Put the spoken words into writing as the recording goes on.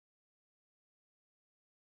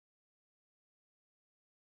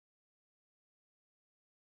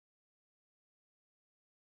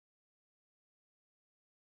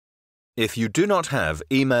If you do not have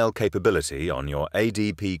email capability on your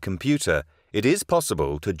ADP computer, it is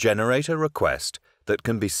possible to generate a request that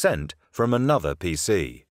can be sent from another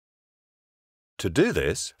PC. To do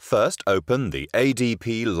this, first open the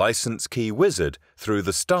ADP License Key Wizard through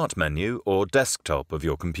the Start menu or desktop of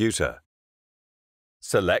your computer.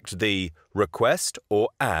 Select the Request or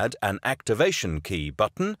Add an Activation Key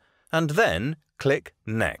button and then click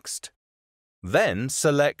Next. Then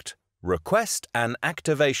select Request an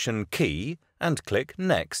Activation Key and click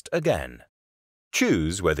Next again.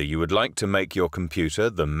 Choose whether you would like to make your computer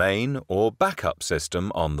the main or backup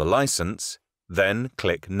system on the license, then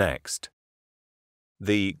click Next.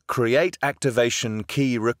 The Create Activation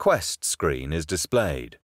Key Request screen is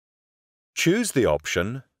displayed. Choose the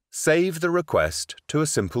option Save the request to a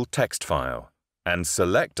simple text file and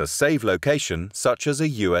select a save location such as a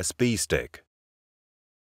USB stick.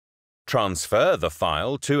 Transfer the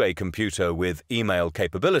file to a computer with email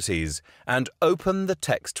capabilities and open the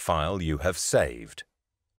text file you have saved.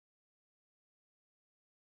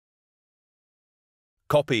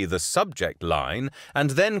 Copy the subject line and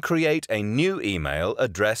then create a new email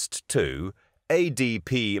addressed to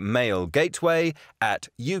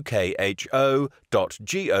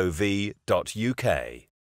adpmailgateway@ukho.gov.uk.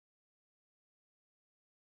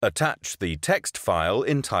 Attach the text file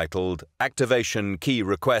entitled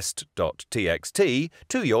activationkeyrequest.txt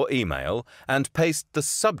to your email and paste the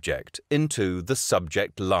subject into the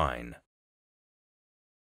subject line.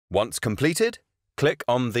 Once completed, click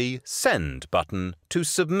on the Send button to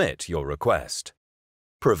submit your request.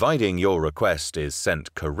 Providing your request is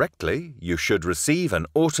sent correctly, you should receive an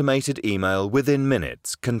automated email within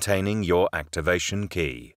minutes containing your activation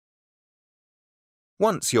key.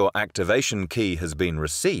 Once your activation key has been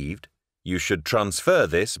received, you should transfer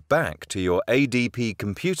this back to your ADP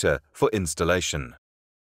computer for installation.